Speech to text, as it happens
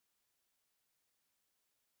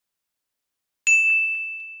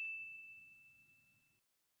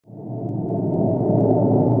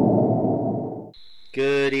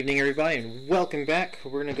Good evening, everybody, and welcome back.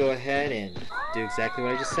 We're going to go ahead and do exactly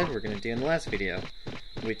what I just said we're going to do in the last video,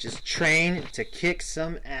 which is train to kick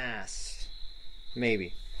some ass.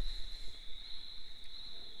 Maybe.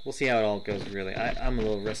 We'll see how it all goes, really. I'm a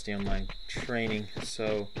little rusty on my training,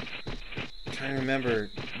 so I'm trying to remember.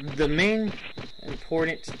 The main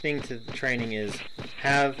important thing to the training is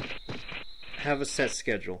have a set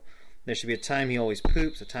schedule. There should be a time he always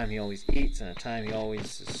poops, a time he always eats, and a time he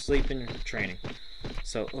always is sleeping or training.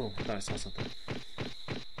 So, oh, I thought I saw something.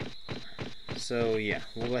 So, yeah,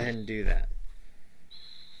 we'll go ahead and do that.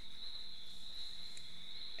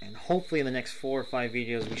 And hopefully in the next 4 or 5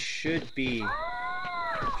 videos we should be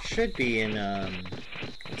in,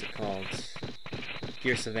 what's it called?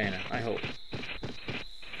 Gear Savannah, I hope.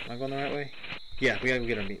 Am I going the right way? Yeah, we gotta go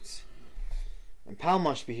get our meats. And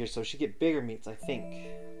Palmon should be here, so we should get bigger meats, I think.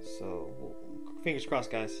 So, fingers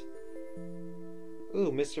crossed, guys. Ooh,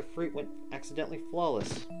 Mr. Fruit went accidentally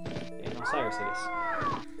flawless. In Osiris, it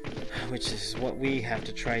is. Which is what we have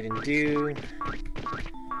to try to do.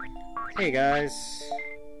 Hey, guys.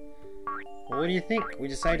 Well, what do you think? We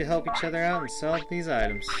decided to help each other out and sell these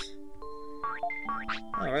items.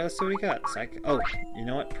 Alright, let's see what we got. Oh, you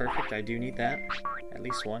know what? Perfect. I do need that. At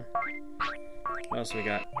least one. What else we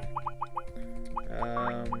got?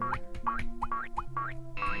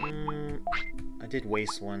 I did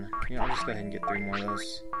waste one. You know, I'll just go ahead and get 3 more of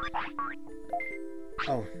those.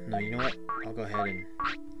 Oh, no, you know what? I'll go ahead and...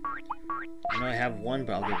 I know I have one,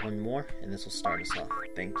 but I'll get one more, and this will start us off.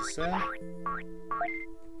 Thank you, sir.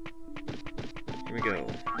 Here we go.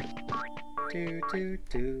 Do do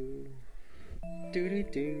do. Do do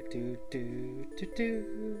do do do do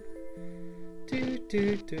do. Do do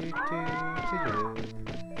do do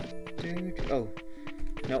do. Oh.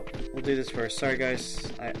 Nope, we'll do this first. Sorry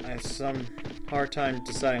guys, I have some hard time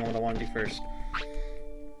deciding what I want to do first.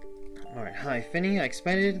 Alright, hi Finny, I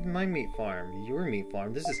expanded my meat farm. Your meat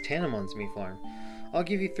farm? This is Tanemon's meat farm. I'll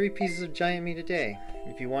give you 3 pieces of giant meat a day.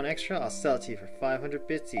 If you want extra, I'll sell it to you for 500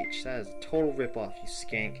 bits each. That is a total ripoff, you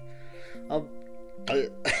skank.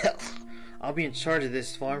 I'll be in charge of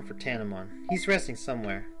this farm for Tanemon. He's resting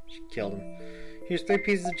somewhere. She killed him. Here's 3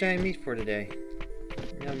 pieces of giant meat for today.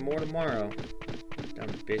 You have more tomorrow. Dumb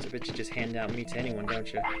bitch, I bet you just hand out meat to anyone,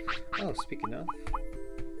 don't you? Oh, speaking of.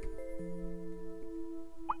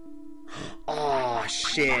 Oh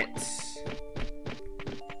shit!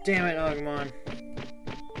 Damn it, Agumon.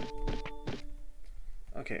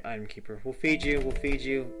 Okay, item keeper. We'll feed you, we'll feed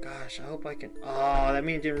you. Gosh, I hope I can... Oh, that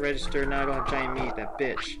mean it didn't register, now I don't have giant meat, that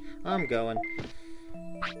bitch. I'm going.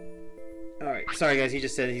 Alright, sorry guys, he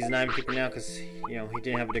just said he's an item keeper now because, you know, he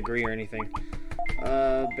didn't have a degree or anything.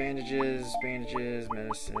 Bandages,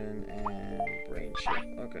 medicine, and brain chip.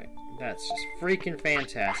 Okay, that's just freaking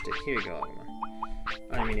fantastic. Here you go, Agumon.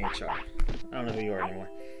 I mean HR. I don't know who you are anymore.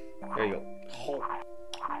 There you go.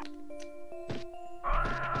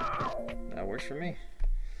 That works for me.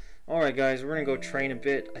 Alright guys, we're gonna go train a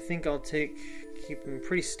bit. I think I'll keep them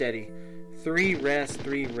pretty steady. 3 rest,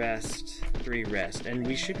 3 rest, 3 rest. And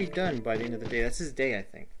we should be done by the end of the day. That's his day, I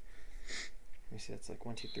think. Let me see, that's like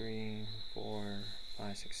 1, 2, 3, 4,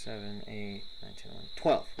 5, 6, 7, 8, 9, 10, 11,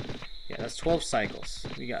 12. Yeah, that's 12 cycles.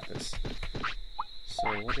 We got this.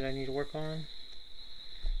 So, what did I need to work on?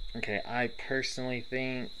 Okay, I personally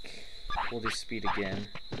think we'll do speed again.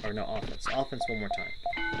 Or no, offense. Offense one more time.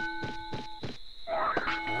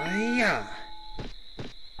 Yeah.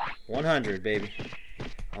 100, baby.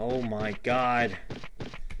 Oh my god.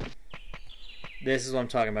 This is what I'm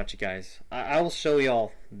talking about, you guys. I will show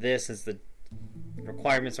y'all this as the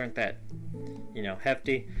requirements aren't that, you know,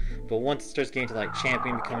 hefty, but once it starts getting to like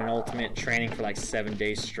champion, becoming ultimate, training for like 7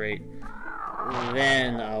 days straight,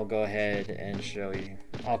 then I'll go ahead and show you.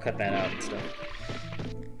 I'll cut that out and stuff.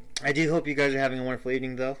 I do hope you guys are having a wonderful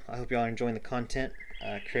evening though. I hope you all are enjoying the content.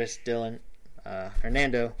 Chris, Dylan,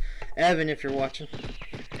 Hernando, Evan if you're watching,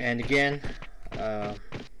 and again,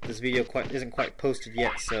 this video isn't quite posted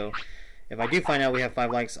yet, so if I do find out we have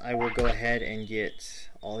 5 likes, I will go ahead and get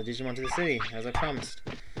all the Digimon to the city, as I promised.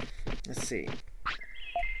 Let's see.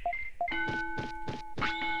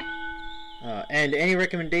 And any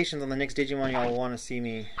recommendations on the next Digimon y'all want to see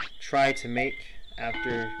me try to make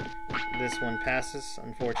after this one passes,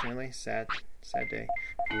 unfortunately. Sad day.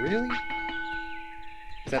 Really?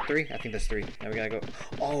 Is that 3? I think that's 3. Now we gotta go.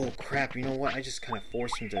 Oh crap, you know what? I just kind of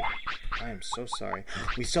forced him to... I am so sorry.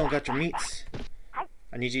 We still got your meats.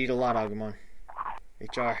 I need you to eat a lot, Agumon.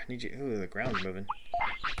 HR, I need you... Ooh, the ground's moving.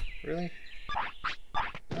 Really?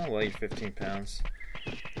 Oh, well, you're 15 pounds.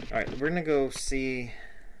 Alright, we're gonna go see...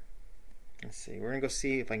 Let's see, we're gonna go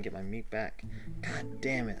see if I can get my meat back. God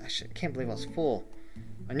damn it, I can't believe I was full.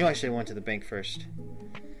 I knew I should have went to the bank first.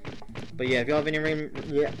 But yeah, if y'all have any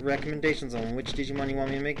recommendations on which Digimon you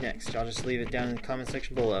want me to make next, y'all just leave it down in the comment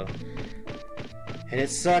section below. And it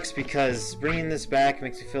sucks because bringing this back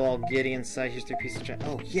makes me feel all giddy inside. Here's 3 pieces of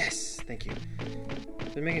oh, yes! Thank you.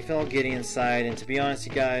 It's been making me feel all giddy inside, and to be honest,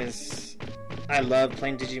 you guys, I love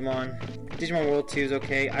playing Digimon. Digimon World 2 is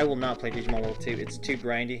okay. I will not play Digimon World 2. It's too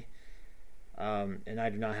grindy. And I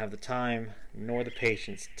do not have the time nor the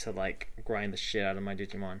patience to, like, grind the shit out of my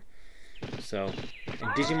Digimon. So,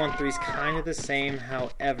 and Digimon 3 is kind of the same.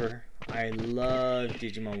 However, I love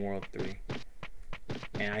Digimon World 3.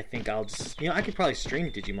 And I think I'll just, you know, I could probably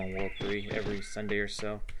stream Digimon World 3 every Sunday or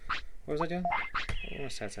so. What was I doing? Where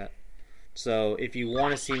was that at? So, if you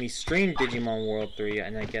want to see me stream Digimon World 3,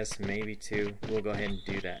 and I guess maybe 2, we'll go ahead and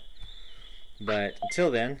do that. But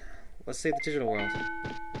until then, let's save the digital world.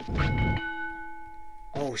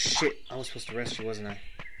 Oh shit, I was supposed to rest you, wasn't I?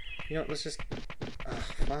 You know what, let's just...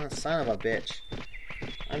 son of a bitch.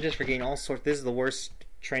 I'm just forgetting all sorts. This is the worst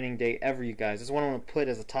training day ever, you guys. This is what I'm going to put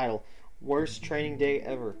as a title. Worst training day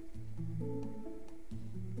ever.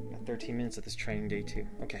 Got 13 minutes of this training day too.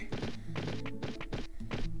 Okay.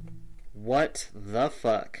 What the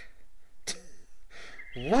fuck?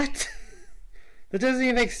 What? That doesn't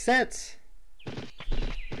even make sense.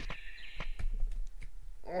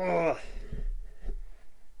 Ugh.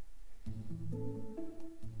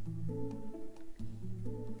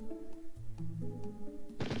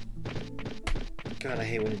 God, I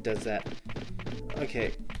hate when it does that.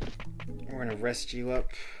 Okay, we're gonna rest you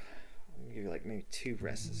up. I'll give you like maybe 2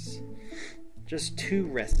 rests. Just 2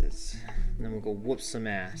 rests. And then we'll go whoop some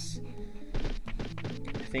ass.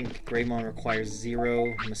 I think Greymon requires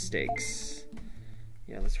 0 mistakes.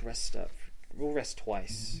 Yeah, let's rest up. We'll rest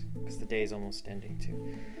twice, because the day is almost ending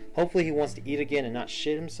too. Hopefully he wants to eat again and not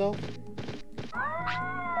shit himself.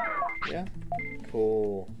 Yeah?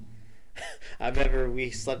 Cool. I remember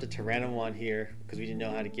we slept a Tyrannomon here because we didn't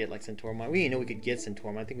know how to get like Centauramon. We didn't know we could get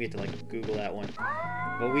Centauramon. I think we had to like Google that one.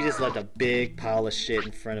 But we just left a big pile of shit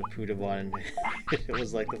in front of Pudavon and it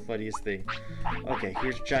was like the funniest thing. Okay,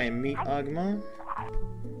 here's giant meat Agumon.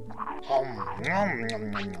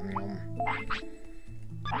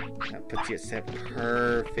 That puts you at set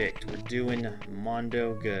perfect. We're doing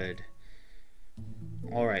Mondo good.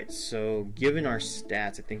 Alright, so given our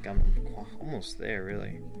stats, I think I'm almost there,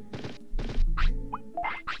 really.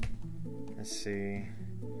 Let's see.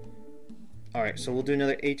 Alright, so we'll do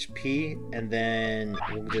another HP, and then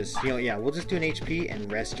we'll just, you know, yeah, we'll just do an HP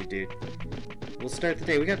and rest you, dude. We'll start the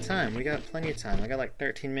day. We got time. We got plenty of time. I got like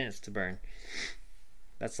 13 minutes to burn.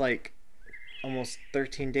 That's like almost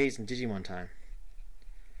 13 days in Digimon time.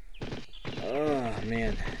 Oh,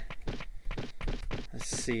 man. Let's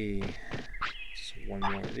see. Just one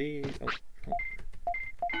more of these.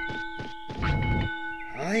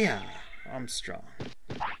 Oh yeah, I'm strong.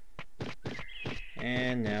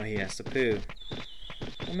 And now he has to poo.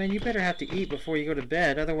 Well, man, you better have to eat before you go to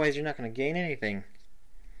bed, otherwise you're not going to gain anything.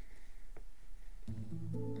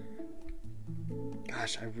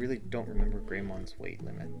 Gosh, I really don't remember Greymon's weight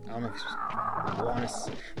limit. I don't know if he's want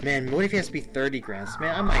to... Man, what if he has to be 30 grams?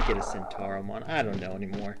 Man, I might get a Centauramon. I don't know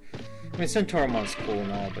anymore. I mean, Centauromon's cool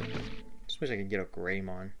and all, but I just wish I could get a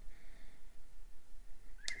Greymon.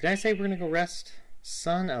 Did I say we're going to go rest?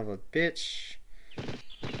 Son of a bitch.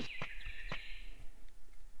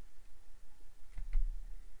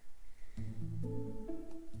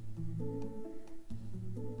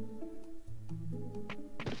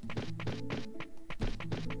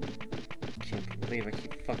 Can't believe I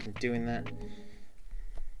keep fucking doing that.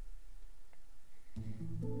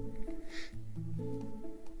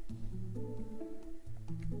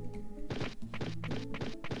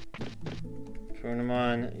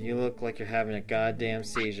 Purnamon, you look like you're having a goddamn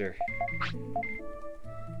seizure.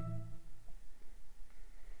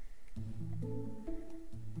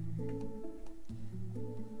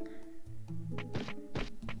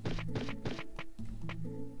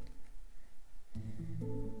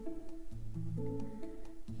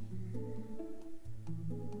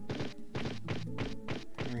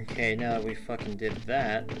 Okay, now that we fucking did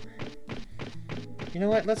that, you know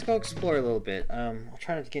what? Let's go explore a little bit. I'll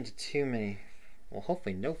try not to get into too many. Well,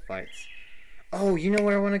 hopefully no fights. Oh, you know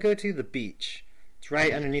where I want to go to? The beach. It's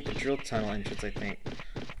right underneath the drill tunnel entrance, I think.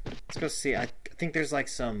 Let's go see. I think there's like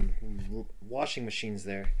some washing machines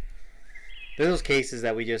there. They're those cases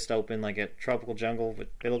that we just opened like at Tropical Jungle, but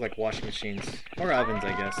they look like washing machines. Or ovens,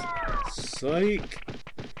 I guess. Psych!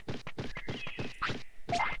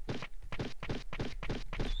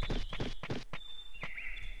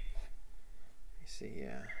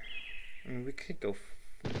 Yeah. I mean, we could go...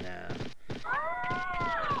 Nah.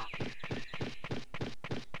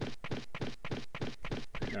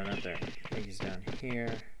 there. I think he's down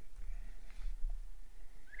here.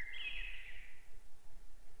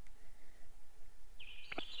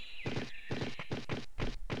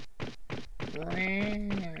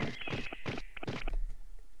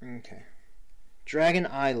 Okay. Dragon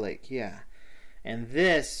Eye Lake, yeah. And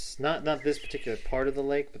this, not this particular part of the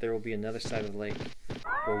lake, but there will be another side of the lake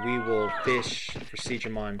where we will fish for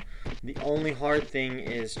Seadramon. The only hard thing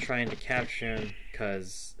is trying to capture him,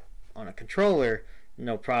 because on a controller,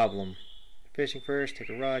 no problem. Fishing first, take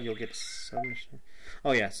a rod, you'll get submission.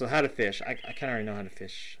 Oh yeah, so how to fish. I kind of already know how to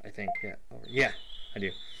fish, I think. Yeah, yeah, I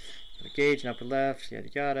do. Put a gauge in upper left, yada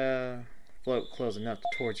yada. Float close enough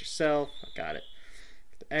towards yourself. I got it.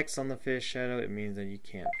 The X on the fish shadow, it means that you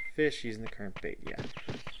can't fish using the current bait.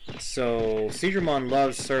 Yeah. So Seadramon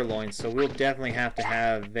loves sirloin, so we'll definitely have to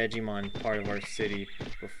have Vegemon part of our city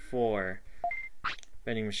before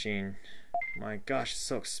vending machine. My gosh, it's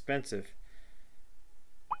so expensive.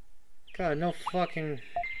 God, no fucking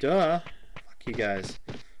duh. Fuck you guys.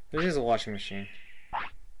 There is a washing machine.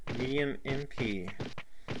 Medium MP.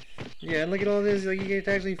 Yeah, look at all this. Like, you get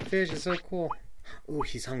to actually fish. It's so cool. Ooh,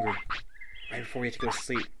 he's hungry. Right before we have to go to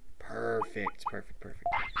sleep. Perfect. Perfect, perfect.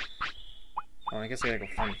 Oh, I guess I gotta go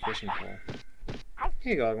find a fishing pole.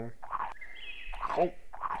 Here you go, Agumon. Hope,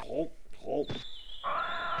 hope, hope.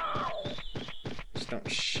 Just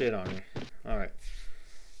don't shit on me. Alright.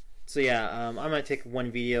 So yeah, I might take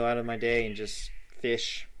one video out of my day and just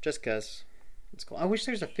fish. Just cause. It's cool. I wish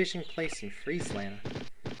there's a fishing place in Friesland.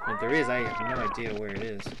 If there is, I have no idea where it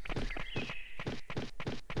is.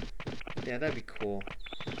 Yeah, that'd be cool.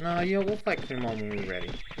 No, you know, we'll fight Kumon when we're ready.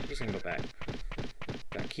 We're just gonna go back.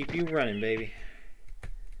 Gotta keep you running, baby.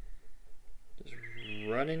 Just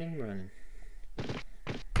running and running.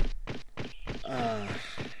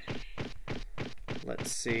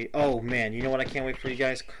 Let's see. Oh man, you know what I can't wait for you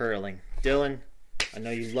guys? Curling. Dylan, I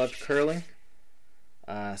know you loved curling.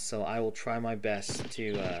 So I will try my best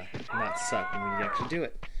to not suck when we actually do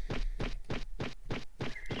it.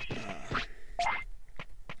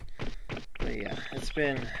 But yeah, this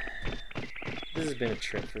has been a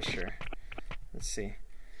trip for sure. Let's see.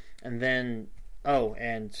 And then, oh,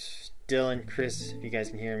 and Dylan, Chris, if you guys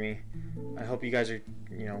can hear me, I hope you guys are,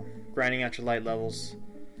 you know, grinding out your light levels.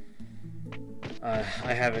 I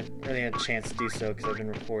haven't really had a chance to do so because I've been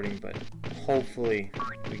recording, but hopefully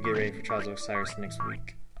we get ready for Trials of Osiris next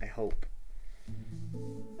week. I hope.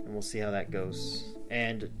 And we'll see how that goes.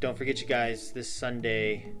 And don't forget, you guys, this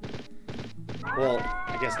Sunday, well,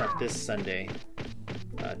 I guess not this Sunday,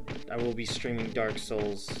 I will be streaming Dark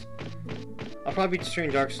Souls. I'll probably be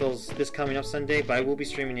streaming Dark Souls this coming up Sunday, but I will be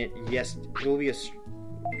streaming it, yes, it will be a...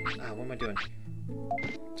 what am I doing?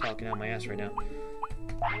 Talking out my ass right now.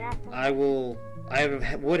 I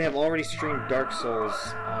would have already streamed Dark Souls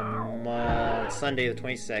on Sunday the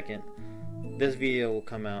 22nd. This video will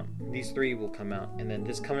come out, these three will come out, and then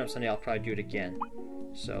this coming up Sunday I'll probably do it again.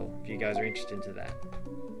 So, if you guys are interested into that.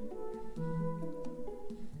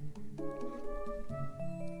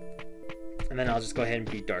 And then I'll just go ahead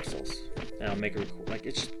and beat Dark Souls. And I'll make it record. Like,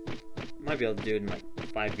 might be able to do it in like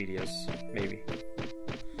 5 videos, maybe.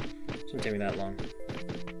 Shouldn't take me that long.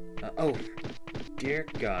 Oh, dear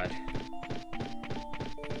God.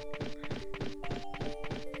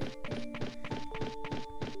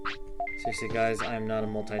 Seriously, guys, I am not a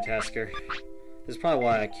multitasker. This is probably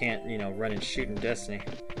why I can't, you know, run and shoot in Destiny.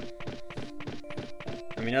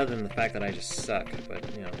 I mean, other than the fact that I just suck, but,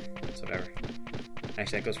 you know, it's whatever.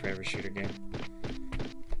 Actually, that goes for every shooter game.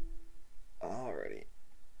 Alrighty.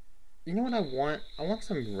 You know what I want? I want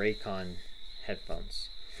some Raycon headphones.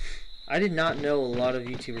 I did not know a lot of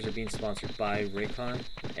YouTubers are being sponsored by Raycon,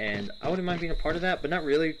 and I wouldn't mind being a part of that, but not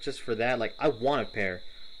really just for that. Like, I want a pair.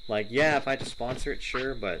 Like, yeah, if I had to sponsor it,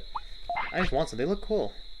 sure, but I just want some. They look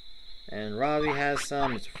cool. And Robbie has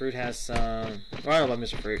some, Mr. Fruit has some. Well, I don't know about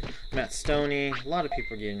Mr. Fruit. Matt Stoney, a lot of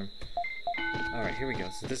people are getting them. Alright, here we go.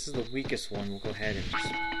 So this is the weakest one. We'll go ahead and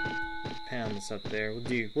just pound this up there. We'll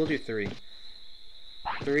do 3.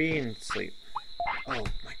 3 and sleep. Oh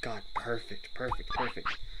my god, perfect, perfect, perfect.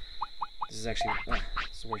 This is actually,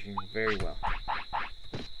 this is working very well.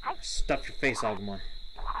 Stuff your face, Agumon.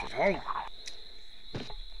 Just hold.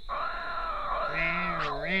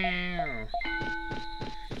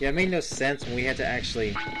 Yeah, it made no sense when we had to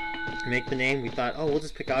actually make the name. We thought, oh, we'll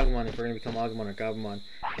just pick Agumon if we're going to become Agumon or Gabumon.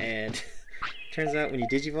 And turns out when you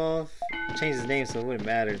digivolve, change his name so it wouldn't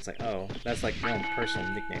matter. It's like, oh, that's like your own personal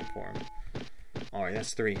nickname for him. Alright,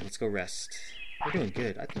 that's 3. Let's go rest. We're doing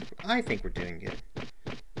good. I think we're doing good.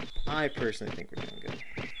 I personally think we're doing good.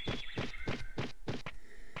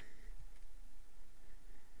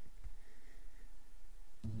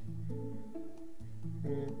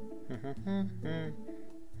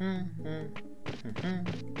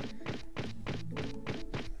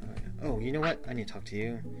 Oh, you know what? I need to talk to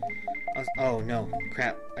you. Oh no,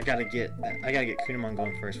 crap! I gotta get Kunamon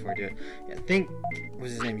going first before I do it. Yeah, I think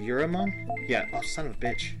was his name Yuramon? Yeah. Oh, son of a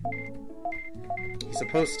bitch. He's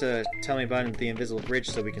supposed to tell me about the invisible bridge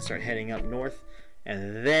so we can start heading up north,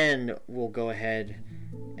 and then we'll go ahead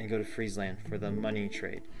and go to Friesland for the money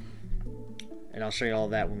trade. And I'll show you all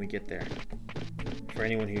that when we get there. For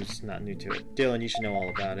anyone who's not new to it, Dylan, you should know all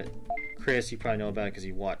about it. Chris, you probably know about it because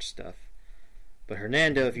you watch stuff. But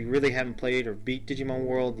Hernando, if you really haven't played or beat Digimon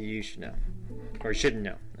World, you should know. Or you shouldn't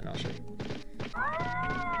know, and I'll show you.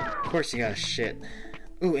 Of course you gotta shit.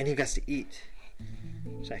 Ooh, and he got to eat.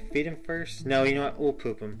 Should I feed him first? No, you know what? We'll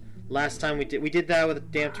poop him. Last time we did that with a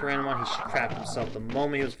damn Tyrannomon, he crapped himself the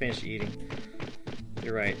moment he was finished eating.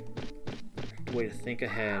 You're right. Way to think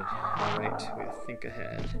ahead. Alright, way to think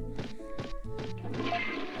ahead.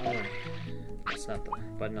 Alright. That's not the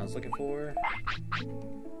button I was looking for.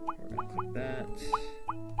 We're gonna click that.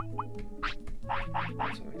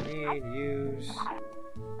 That's what we need. Use.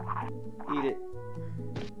 Eat it.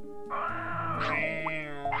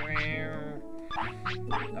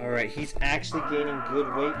 Alright, he's actually gaining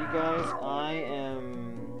good weight, you guys.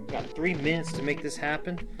 Got 3 minutes to make this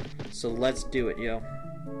happen. So let's do it, yo.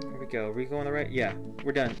 Here we go. Are we going the right? Yeah,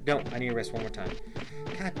 we're done. No, I need to rest one more time.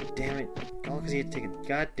 God damn it. All because he had to take a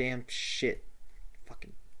goddamn shit.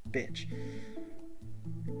 Fucking bitch.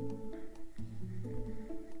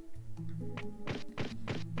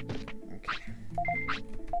 Okay.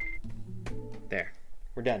 There.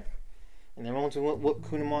 We're done. And then once we whoop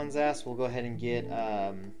Kunamon's ass, we'll go ahead and get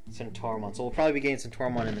Centauramon. So we'll probably be getting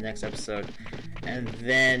Centauramon in the next episode. And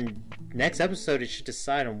then next episode, it should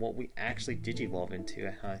decide on what we actually digivolve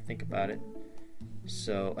into, how I think about it.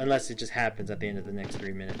 So, unless it just happens at the end of the next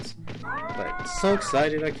 3 minutes. But so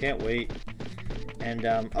excited, I can't wait. And,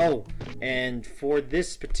 oh, and for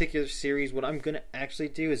this particular series, what I'm going to actually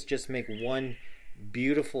do is just make one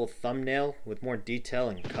beautiful thumbnail with more detail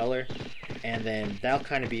and color. And then that'll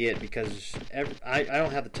kind of be it, because I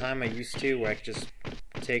don't have the time I used to where I could just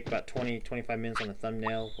take about 20-25 minutes on the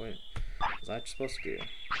thumbnail. What was I supposed to do?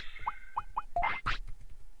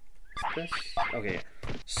 Is this? Okay,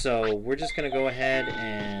 so we're just going to go ahead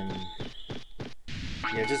and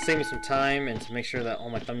yeah, just save me some time, and to make sure that all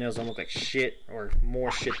my thumbnails don't look like shit or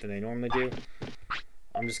more shit than they normally do,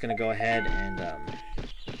 I'm just going to go ahead and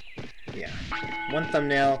yeah, one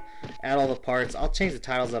thumbnail, add all the parts. I'll change the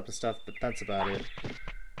titles up and stuff, but that's about it.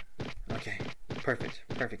 Okay, perfect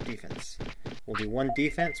defense. We'll do one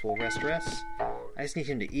defense, we'll rest. I just need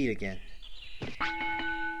him to eat again.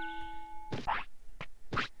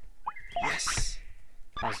 Yes!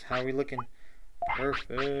 How are we looking?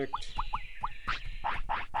 Perfect.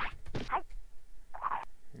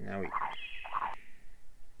 Now we...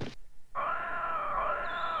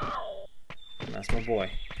 That's my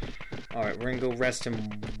boy. Alright, we're gonna go rest him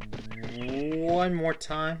one more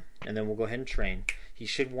time, and then we'll go ahead and train. He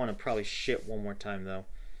should want to probably shit one more time, though.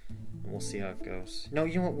 And we'll see how it goes. No,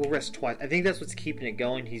 you know what? We'll rest twice. I think that's what's keeping it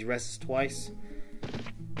going. He rests twice.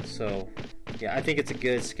 So, yeah, I think it's a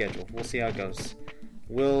good schedule. We'll see how it goes.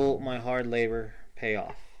 Will my hard labor pay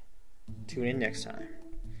off? Tune in next time.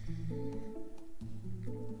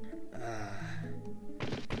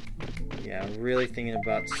 Yeah, I'm really thinking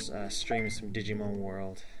about streaming some Digimon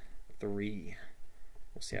World 3.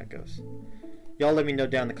 We'll see how it goes. Y'all let me know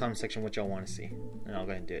down in the comment section what y'all want to see, and I'll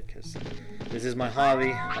go ahead and do it, because this is my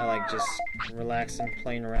hobby. I like just relaxing,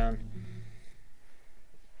 playing around.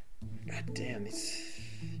 God damn, these...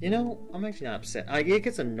 You know, I'm actually not upset. It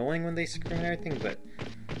gets annoying when they scream and everything, but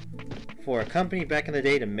for a company back in the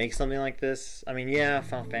day to make something like this, I mean, yeah,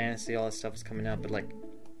 Final Fantasy, all that stuff is coming out, but like,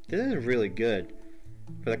 this is really good.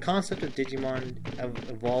 For the concept of Digimon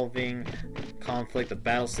evolving, conflict, the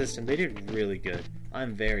battle system, they did really good.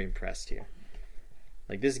 I'm very impressed here.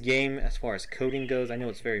 Like, this game, as far as coding goes, I know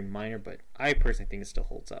it's very minor, but I personally think it still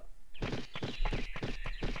holds up.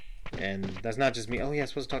 And that's not just me. Oh yeah, I'm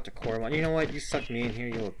supposed to talk to Koromon. You know what? You sucked me in here,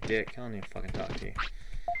 you little dick. I don't even fucking talk to you.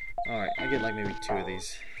 Alright, I get like maybe 2 of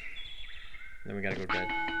these. Then we gotta go to bed.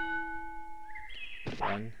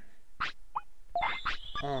 1.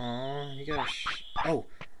 Aww, you gotta oh!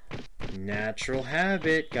 Natural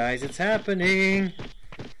habit, guys, it's happening!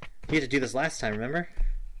 You had to do this last time, remember?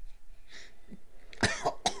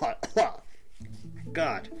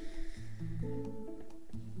 God.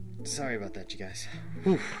 Sorry about that, you guys.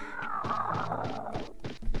 Whew.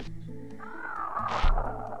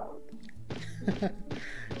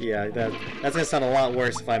 Yeah, that's gonna sound a lot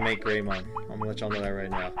worse if I make Greymon. I'm gonna let y'all know that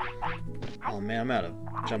right now. Oh man, I'm out of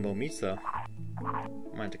jumbo meats though. I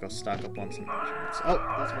might have to go stock up on some meats. Oh,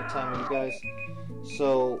 that's my time, you guys.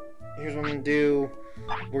 So here's what I'm gonna do.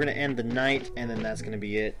 We're gonna end the night, and then that's gonna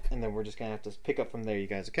be it. And then we're just gonna have to pick up from there, you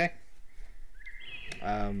guys. Okay?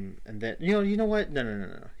 And then you know what? No.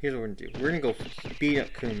 Here's what we're gonna do. We're gonna go beat up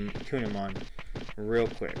Kunamon real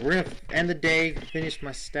quick. We're gonna end the day, finish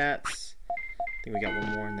my stats. I think we got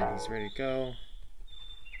one more, and then he's ready to go.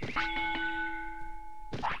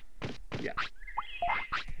 Yeah.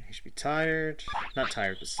 He should be tired. Not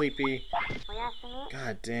tired, but sleepy.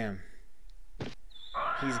 God damn.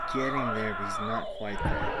 He's getting there, but he's not quite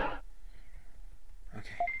there.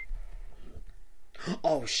 Okay.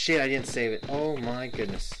 Oh shit, I didn't save it. Oh my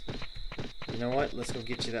goodness. You know what? Let's go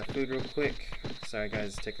get you that food real quick. Sorry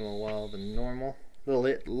guys, it's taking a little while than normal. A little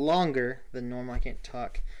bit longer than normal. I can't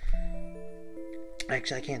talk.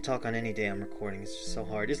 Actually, I can't talk on any day I'm recording. It's just so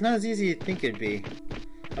hard. It's not as easy as you think it'd be.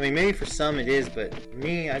 I mean, maybe for some it is, but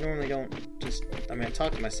me, I normally don't just... I mean, I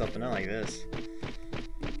talk to myself, but not like this.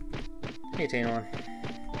 Hey, Taenon.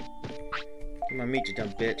 Come on, meet you,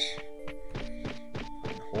 dumb bitch.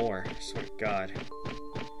 Fucking whore. I swear to God.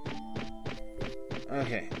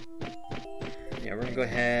 Okay. Yeah, we're gonna go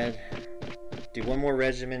ahead, do one more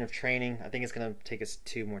regimen of training. I think it's gonna take us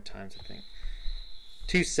 2 more times, I think.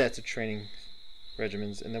 2 sets of training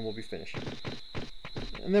regimens, and then we'll be finished.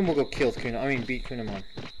 And then we'll go kill beat Kunamon.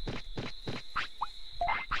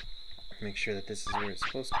 Make sure that this is where it's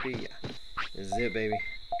supposed to be. Yeah. This is it, baby.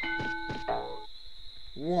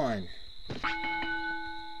 1.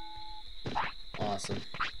 Awesome.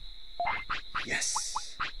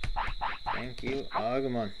 Yes! Thank you,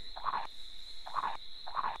 Agumon.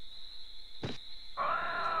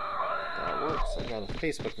 That works. I got a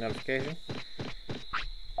Facebook notification.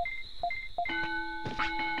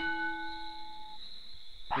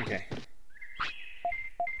 Okay.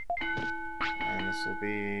 And this will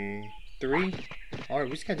be 3. Alright,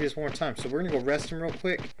 we just gotta do this one more time. So we're gonna go rest him real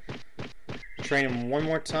quick. Train him one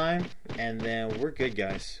more time. And then we're good,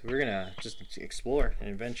 guys. We're gonna just explore and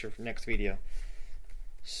adventure for next video.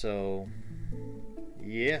 So,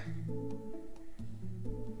 yeah.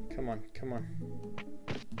 Come on, come on.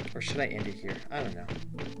 Or should I end it here? I don't know.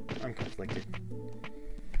 I'm conflicted.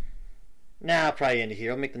 Nah, I'll probably end it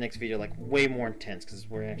here. I'll make the next video like way more intense because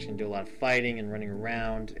we're actually gonna do a lot of fighting and running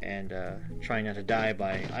around and trying not to die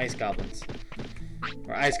by ice goblins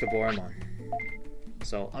or ice Gaboramon.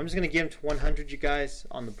 So I'm just gonna give him to 100, you guys,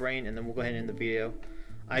 on the brain, and then we'll go ahead and end the video.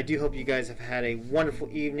 I do hope you guys have had a wonderful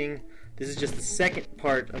evening. This is just the second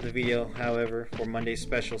part of the video, however, for Monday's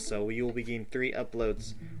special, so you will be getting 3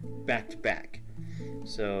 uploads back to back.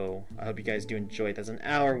 So I hope you guys do enjoy it. That's an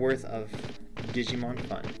hour worth of Digimon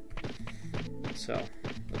fun. So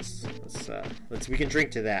we can drink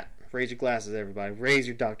to that. Raise your glasses, everybody. Raise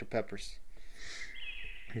your Dr. Peppers.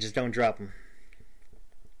 And just don't drop them.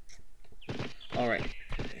 Alright,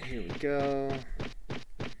 here we go.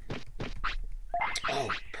 Oh,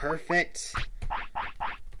 perfect.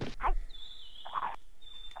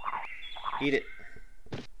 Eat it.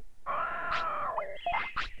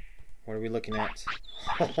 What are we looking at?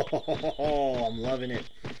 Oh, I'm loving it.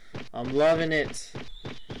 I'm loving it.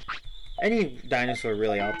 Any dinosaur,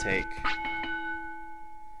 really, I'll take.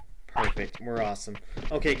 Perfect. We're awesome.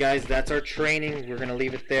 Okay, guys, that's our training. We're going to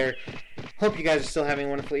leave it there. Hope you guys are still having a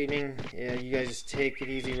wonderful evening. Yeah, you guys just take it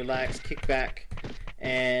easy, relax, kick back,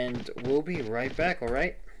 and we'll be right back,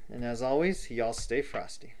 alright? And as always, y'all stay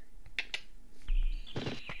frosty.